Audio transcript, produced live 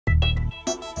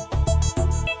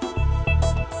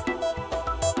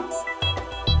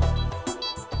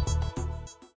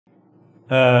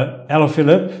Hello,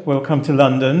 Philipp. Welcome to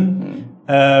London.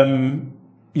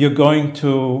 You're going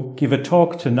to give a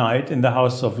talk tonight in the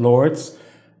House of Lords.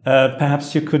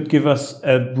 Perhaps you could give us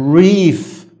a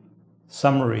brief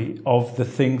summary of the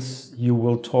things you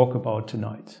will talk about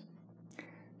tonight.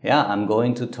 Yeah, I'm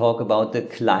going to talk about the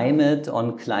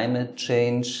climate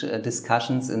change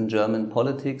discussions in German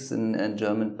politics and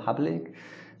German public.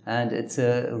 And it's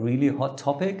a really hot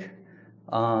topic.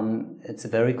 It's a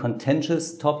very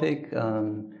contentious topic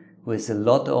with a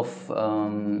lot of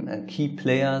key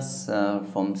players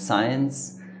from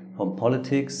science, from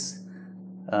politics,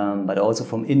 but also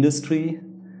from industry.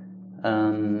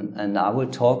 And I will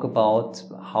talk about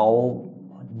how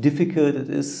difficult it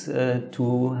is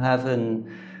to have an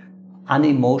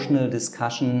unemotional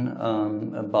discussion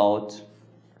about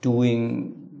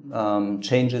doing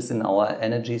changes in our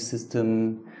energy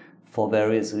system for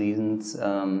various reasons.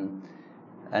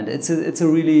 And it's a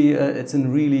really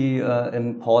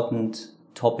important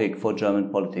topic for German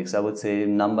politics. I would say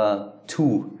number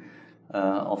 2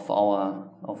 of our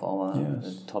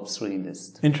Yes. top 3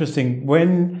 list. Interesting.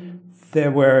 When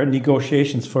there were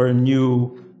negotiations for a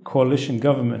new coalition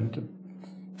government a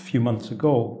few months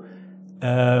ago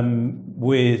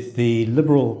with the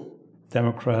Liberal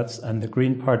Democrats and the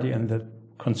Green Party and the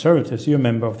Conservatives, you're a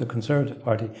member of the Conservative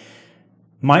Party.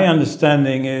 My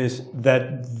understanding is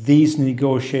that these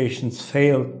negotiations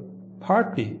failed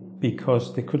partly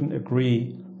because they couldn't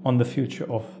agree on the future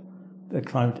of the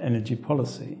climate energy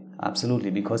policy. Absolutely,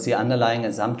 because the underlying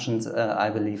assumptions, I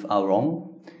believe, are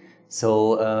wrong.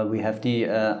 So we have the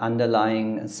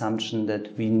underlying assumption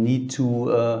that we need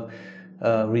to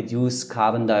reduce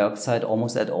carbon dioxide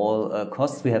almost at all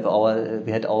costs. We had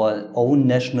our own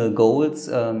national goals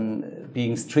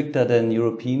being stricter than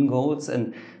European goals,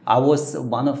 and I was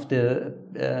one of the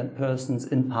persons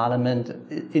in Parliament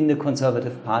in the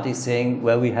Conservative Party saying,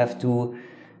 well, we have to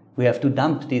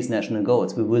dump these national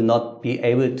goals. We will not be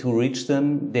able to reach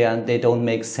them. They don't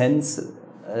make sense.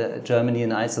 Germany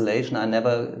in isolation, I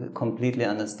never completely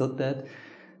understood that.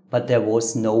 But there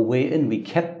was no way in. We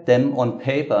kept them on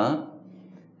paper.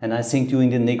 And I think during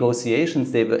the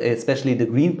negotiations, especially the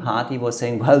Green Party was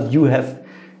saying, well, you have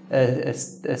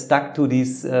stuck to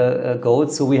these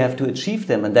goals, so we have to achieve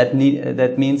them. And that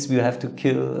means we have to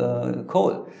kill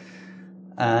coal.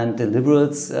 And the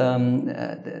Liberals,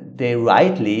 they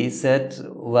rightly said,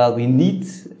 well, we need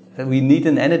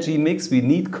an energy mix, we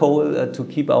need coal to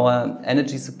keep our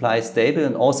energy supply stable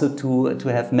and also to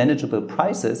have manageable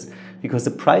prices, because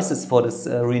the prices for this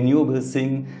renewable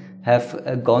thing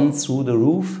have gone through the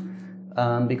roof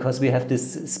because we have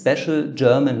this special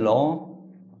German law,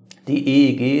 the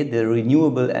EEG, the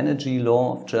Renewable Energy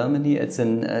Law of Germany. It's a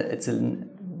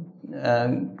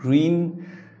green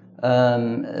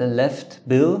left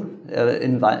bill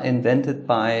invented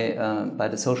by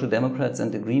the Social Democrats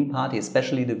and the Green Party,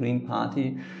 especially the Green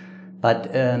Party.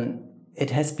 But it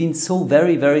has been so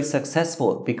very, very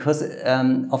successful because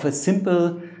of a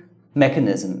simple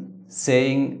mechanism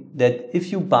saying that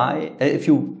if you build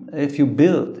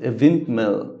a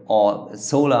windmill or a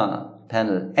solar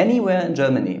panel anywhere in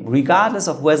Germany, regardless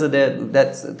of whether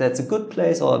that's a good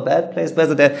place or a bad place,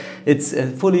 whether it's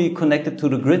fully connected to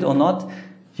the grid or not,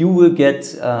 you will get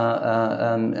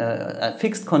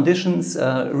fixed conditions,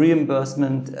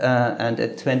 reimbursement, and a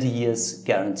 20 years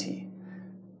guarantee.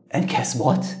 And guess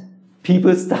what?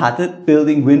 People started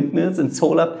building windmills and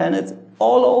solar panels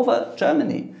all over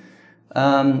Germany.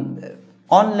 On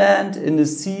land, in the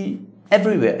sea,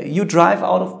 everywhere. You drive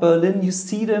out of Berlin, you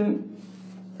see them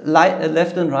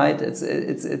left and right. It's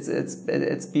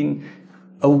been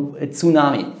a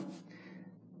tsunami.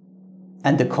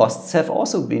 And the costs have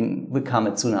also become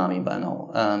a tsunami by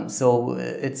now. So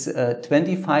it's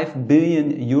 25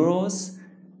 billion euros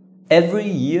every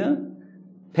year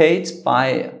paid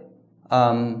by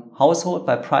household,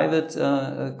 by private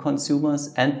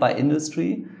consumers and by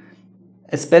industry,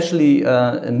 especially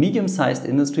a medium-sized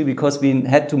industry, because we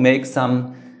had to make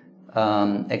some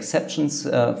exceptions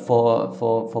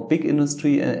for big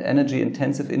industry,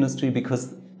 energy-intensive industry,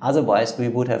 because otherwise we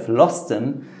would have lost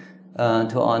them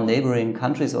to our neighboring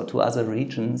countries or to other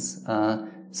regions.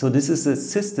 So this is a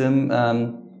system,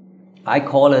 I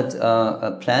call it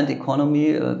a planned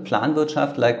economy, a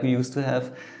Planwirtschaft, like we used to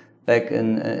have back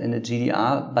in the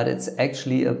GDR, but it's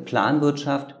actually a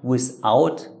Planwirtschaft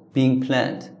without being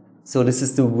planned. So this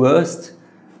is the worst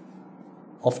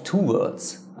of 2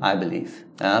 worlds, I believe.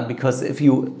 Because if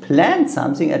you plan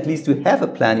something, at least you have a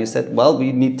plan. You said, well,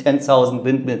 we need 10,000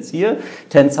 windmills here,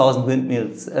 10,000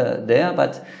 windmills there,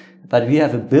 but we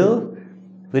have a bill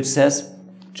which says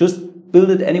just build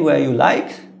it anywhere you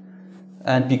like,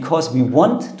 And because we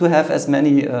want to have as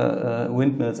many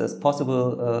windmills as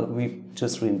possible, we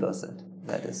just reimburse it.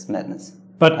 That is madness,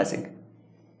 but I think.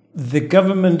 The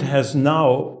government has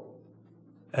now,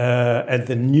 and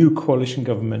the new coalition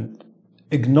government,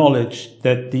 acknowledged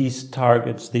that these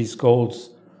targets, these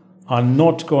goals, are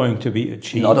not going to be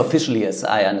achieved. Not officially, as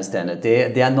I understand it.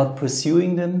 They are not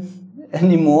pursuing them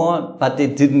anymore, but they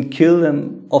didn't kill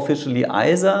them officially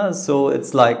either. So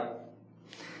it's like,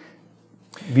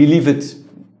 we leave it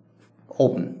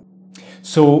open.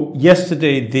 So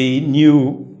yesterday, the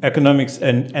new economics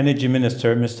and energy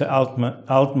minister, Mr.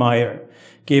 Altmaier,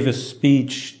 gave a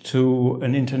speech to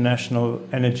an international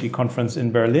energy conference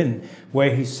in Berlin,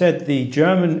 where he said the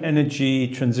German energy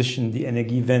transition, the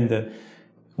Energiewende,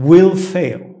 will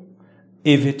fail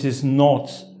if it is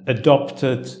not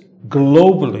adopted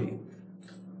globally.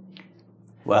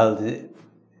 Well,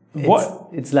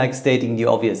 it's like stating the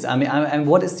obvious. I mean, and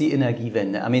what is the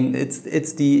Energiewende? I mean, it's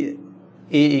the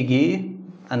EEG,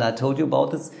 and I told you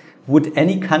about this. Would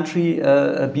any country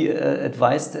be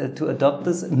advised to adopt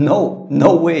this? No,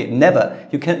 no way, never.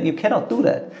 You cannot do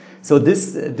that. So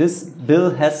this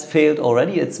bill has failed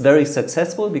already. It's very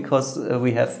successful because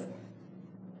we have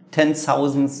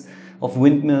 10,000s of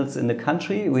windmills in the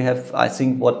country. We have, I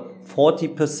think,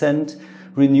 40%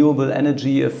 renewable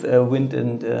energy if wind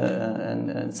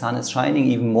and sun is shining,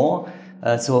 even more.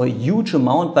 So a huge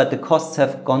amount, but the costs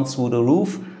have gone through the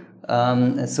roof.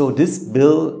 So this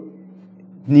bill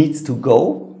needs to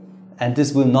go, and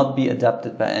this will not be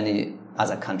adopted by any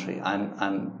other country.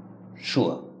 I'm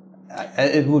sure.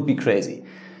 It would be crazy.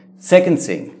 Second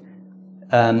thing,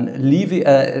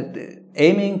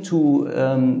 aiming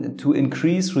to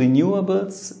increase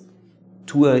renewables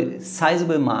to a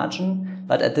sizable margin,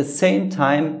 but at the same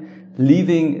time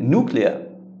leaving nuclear,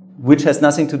 which has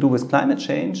nothing to do with climate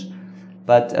change,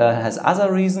 but has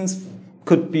other reasons,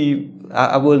 could be,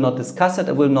 I will not discuss it,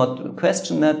 I will not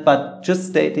question that, but just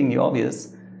stating the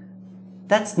obvious,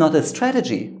 that's not a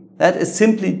strategy. That is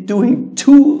simply doing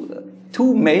two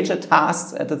major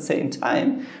tasks at the same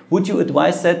time. Would you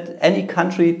advise that any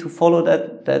country to follow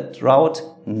that route?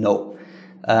 No.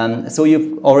 So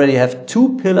you already have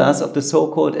two pillars of the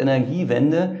so-called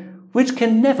Energiewende, which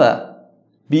can never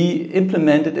be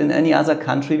implemented in any other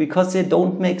country because they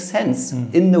don't make sense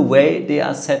in the way they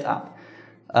are set up.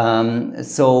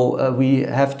 So we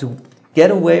have to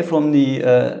get away from the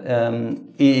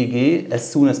EEG as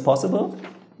soon as possible.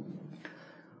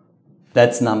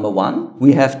 That's number one.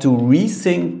 We have to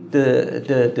rethink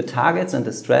the targets and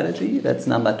the strategy. That's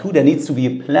number two. There needs to be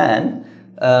a plan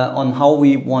on how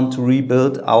we want to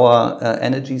rebuild our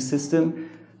energy system.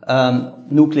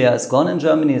 Nuclear is gone in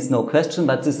Germany, it's no question,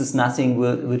 but this is nothing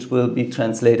which will be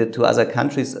translated to other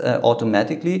countries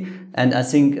automatically. And I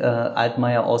think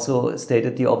Altmaier also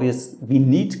stated the obvious, we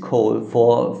need coal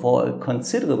for a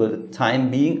considerable time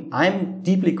being. I'm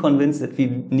deeply convinced that we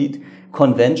need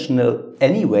conventional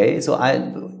anyway. So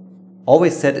I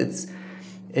always said it's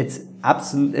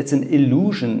an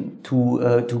illusion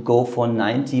to go for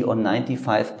 90 or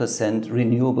 95%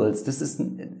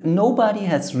 renewables. Nobody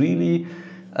has really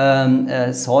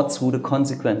thought through the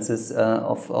consequences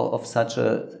of such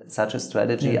a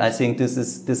strategy. Yes. I think this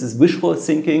is wishful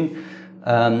thinking,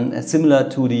 similar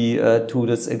to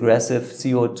this aggressive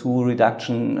CO2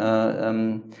 reduction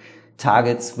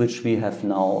targets which we have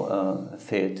now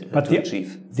failed to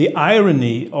achieve. The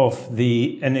irony of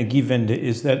the Energiewende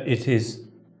is that it is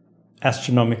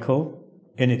astronomical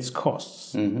in its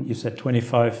costs. Mm-hmm. You said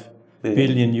 25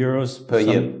 billion euros per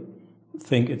year. I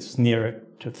think it's nearer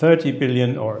to 30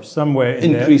 billion or somewhere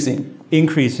in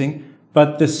increasing.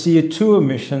 But the CO2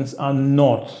 emissions are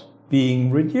not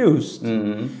being reduced.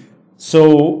 Mm-hmm.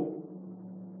 So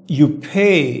you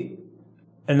pay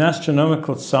an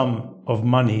astronomical sum of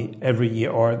money every year,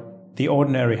 or the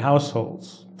ordinary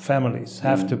households, families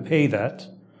have to pay that,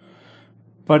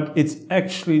 but it's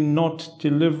actually not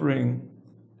delivering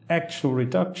actual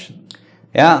reduction.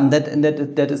 Yeah, and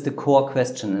that is the core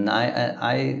question. And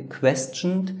I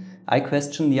questioned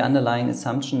the underlying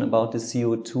assumption about the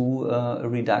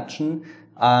CO2 reduction.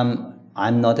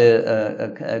 I'm not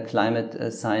a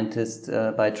climate scientist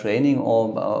by training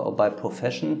or by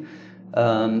profession,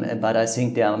 but I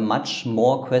think there are much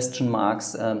more question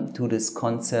marks to this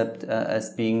concept as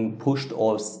being pushed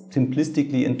or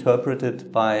simplistically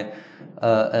interpreted by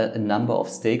a number of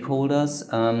stakeholders.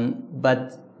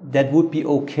 But that would be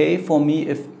okay for me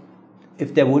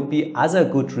if there would be other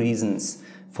good reasons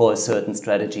for a certain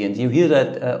strategy. And you hear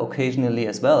that occasionally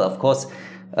as well. Of course,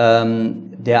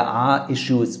 there are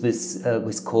issues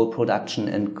with coal production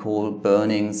and coal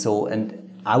burning. And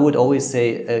I would always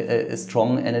say a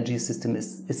strong energy system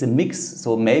is a mix.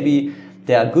 So maybe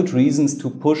There are good reasons to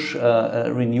push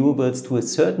renewables to a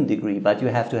certain degree, but you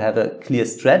have to have a clear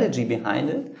strategy behind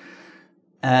it.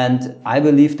 And I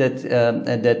believe that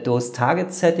that those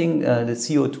target setting, the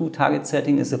CO2 target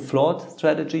setting, is a flawed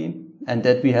strategy, and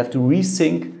that we have to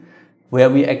rethink where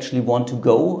we actually want to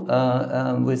go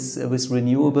with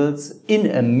renewables in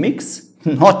a mix,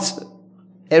 not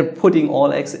putting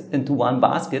all eggs into one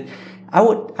basket.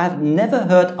 I've never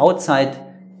heard outside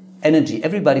energy,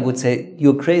 everybody would say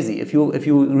you're crazy if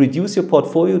you reduce your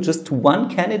portfolio just to one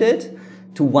candidate,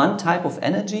 to one type of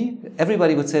energy.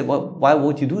 Everybody would say, well, why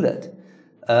would you do that?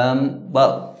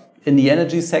 Well, in the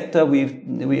energy sector,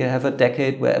 we have a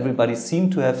decade where everybody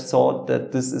seemed to have thought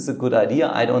that this is a good idea.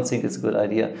 I don't think it's a good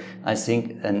idea. I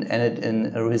think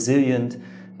a resilient,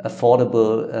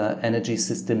 affordable energy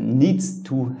system needs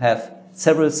to have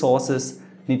several sources,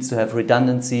 needs to have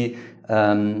redundancy,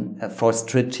 for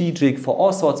strategic, for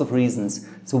all sorts of reasons.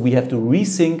 So we have to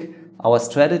rethink our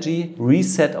strategy,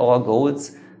 reset our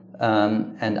goals,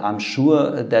 and I'm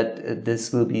sure that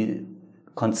this will be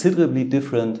considerably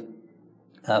different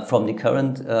from the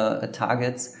current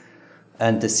targets.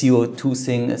 And the CO2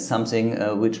 thing is something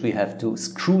which we have to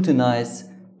scrutinize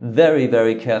very,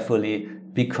 very carefully,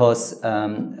 because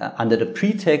under the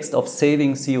pretext of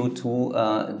saving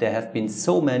CO2, there have been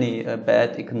so many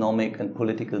bad economic and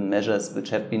political measures which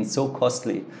have been so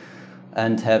costly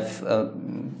and have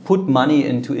put money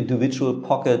into individual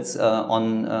pockets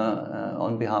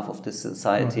on behalf of the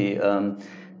society.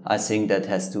 I think that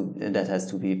has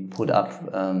to be put up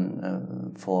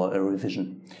for a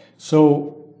revision.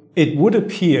 So it would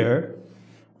appear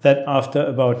that after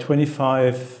about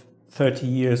 25, 30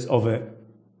 years of a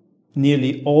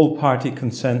nearly all-party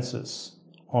consensus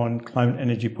on climate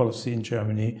energy policy in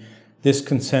Germany, this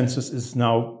consensus is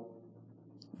now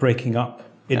breaking up.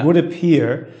 It would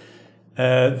appear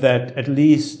that at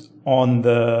least on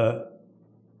the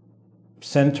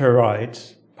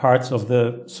center-right parts of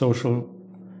the social,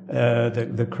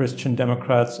 the Christian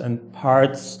Democrats and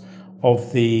parts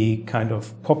of the kind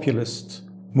of populist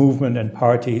movement and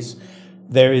parties,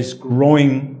 there is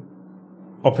growing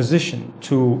opposition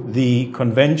to the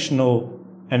conventional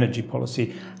energy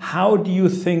policy. How do you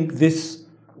think this,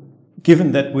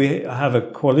 given that we have a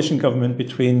coalition government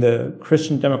between the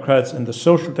Christian Democrats and the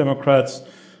Social Democrats,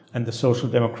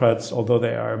 although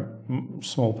they are a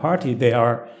small party, they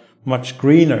are much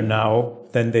greener now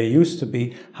than they used to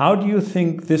be. How do you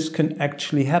think this can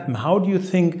actually happen? How do you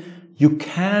think you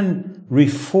can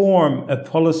reform a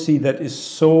policy that is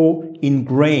so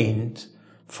ingrained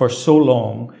for so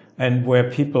long and where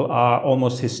people are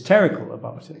almost hysterical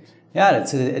about it? Yeah,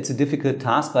 it's a difficult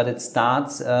task, but it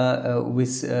starts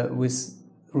with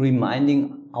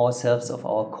reminding ourselves of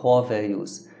our core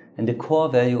values. And the core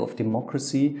value of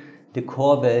democracy, the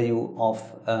core value of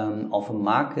a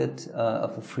market,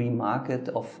 of a free market,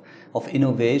 of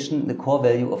innovation, the core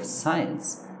value of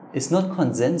science is not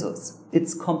consensus,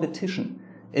 it's competition.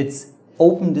 It's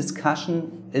open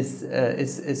discussion, it's a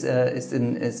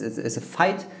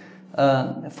fight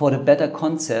for the better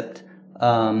concept,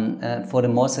 for the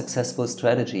more successful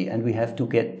strategy, and we have to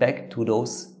get back to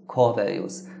those core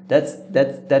values.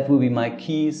 That will be my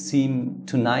key theme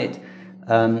tonight.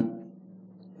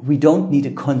 We don't need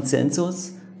a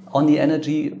consensus on the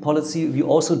energy policy. We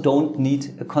also don't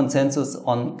need a consensus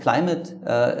on climate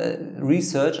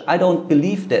research. I don't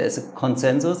believe there is a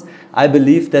consensus. I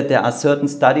believe that there are certain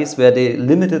studies where they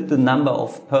limited the number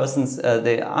of persons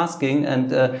they're asking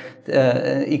and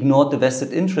ignored the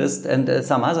vested interest and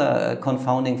some other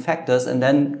confounding factors, and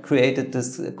then created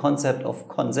this concept of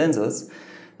consensus.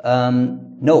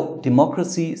 No,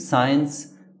 democracy, science,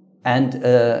 and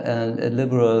a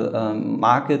liberal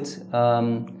market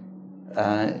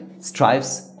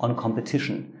strives on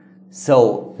competition.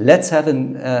 So let's have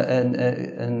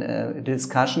a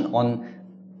discussion on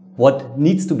what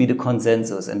needs to be the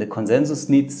consensus, and the consensus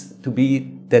needs to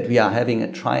be that we are having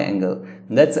a triangle.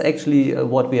 And that's actually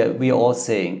what we are all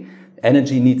saying.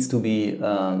 Energy needs to be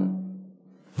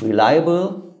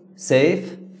reliable,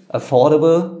 safe,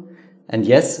 affordable, and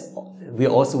yes, we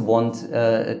also want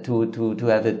to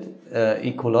have it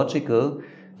ecological.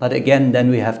 But again, then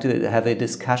we have to have a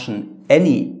discussion.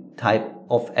 Any type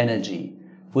of energy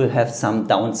will have some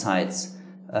downsides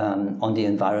on the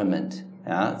environment.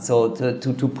 Yeah? So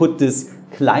to put this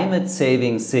climate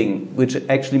saving thing, which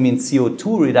actually means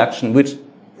CO2 reduction, which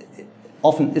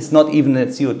often is not even a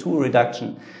CO2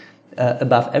 reduction,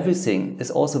 above everything, is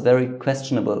also a very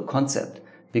questionable concept,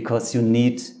 because you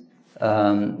need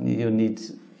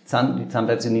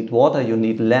sometimes you need water, you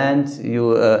need land,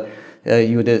 you're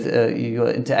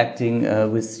interacting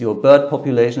with your bird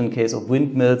population in case of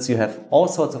windmills. You have all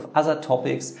sorts of other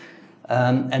topics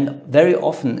And very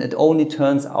often it only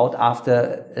turns out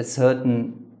after a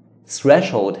certain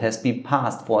threshold has been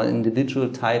passed for an individual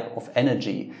type of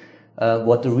energy,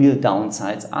 what the real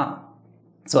downsides are.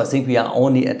 So I think we are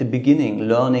only at the beginning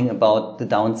learning about the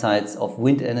downsides of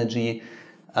wind energy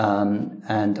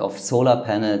and of solar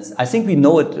panels. I think we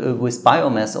know it with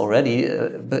biomass already.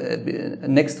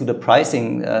 Next to the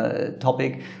pricing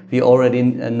topic, we already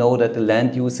know that the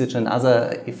land usage and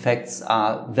other effects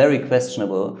are very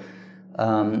questionable.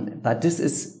 But this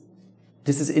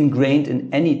is ingrained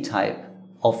in any type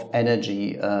of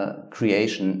energy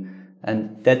creation.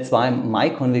 And that's why my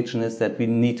conviction is that we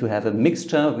need to have a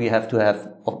mixture. We have to have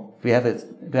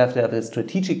a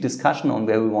strategic discussion on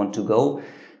where we want to go.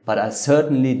 But I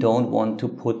certainly don't want to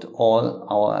put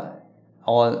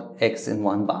all eggs in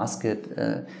one basket,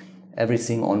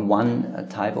 everything on one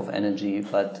type of energy,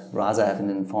 but rather have an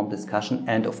informed discussion.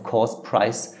 And of course,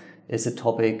 price is a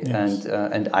topic, yes.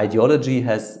 And ideology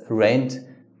has reigned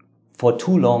for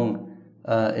too long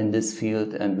in this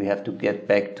field, and we have to get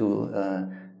back to a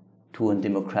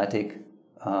democratic,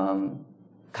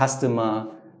 customer,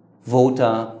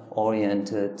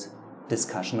 voter-oriented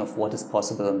discussion of what is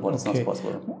possible and what is not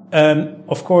possible.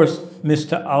 Of course,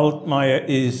 Mr. Altmaier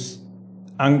is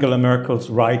Angela Merkel's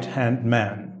right-hand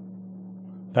man,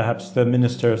 perhaps the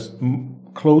ministers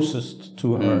closest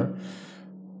to her.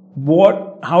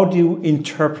 How do you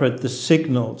interpret the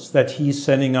signals that he's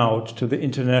sending out to the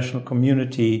international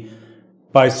community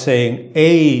by saying,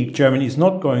 A, Germany is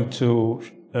not going to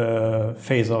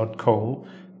phase out coal,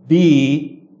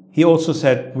 B, he also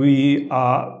said we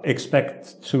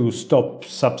expect to stop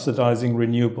subsidizing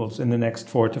renewables in the next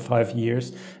 4 to 5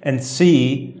 years, and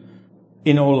C,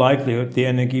 in all likelihood, the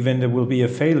Energiewende will be a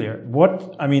failure.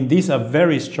 These are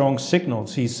very strong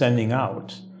signals he's sending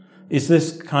out. Is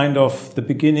this kind of the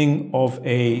beginning of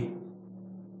a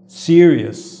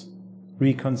serious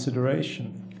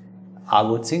reconsideration? I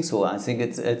would think so. I think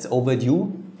it's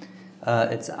overdue.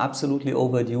 It's absolutely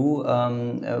overdue.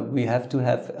 We have to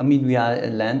have, we are a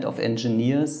land of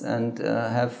engineers and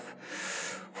have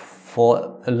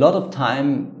for a lot of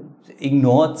time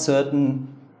ignored certain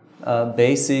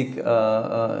basic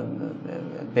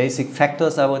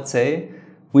factors, I would say.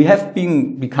 We have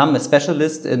become a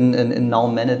specialist in now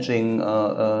managing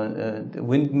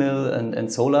windmill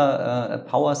and solar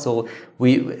power. So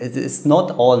it's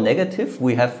not all negative.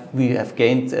 We have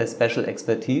gained special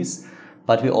expertise,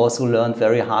 but we also learned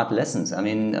very hard lessons.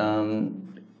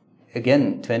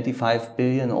 Again, 25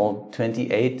 billion or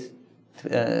 28,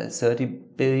 30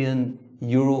 billion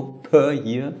euro per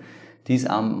year. These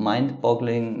are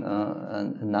mind-boggling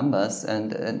numbers,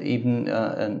 and even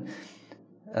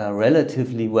a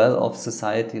relatively well-off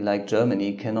society like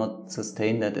Germany cannot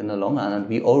sustain that in the long run. And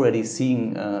we're already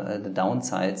seeing the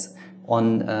downsides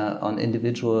on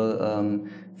individual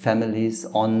families,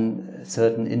 on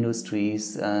certain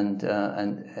industries, and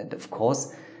of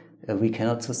course we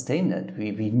cannot sustain that.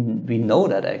 We know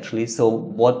that actually. So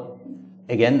what,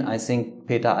 again, I think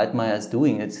Peter Altmaier is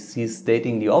doing, he's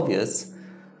stating the obvious.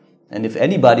 And if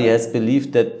anybody has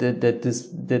believed that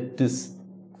this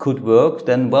could work,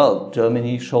 then, well,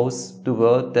 Germany shows the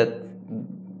world that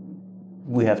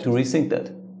we have to rethink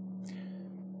that.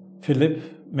 Philipp,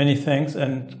 many thanks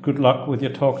and good luck with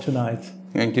your talk tonight.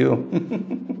 Thank you.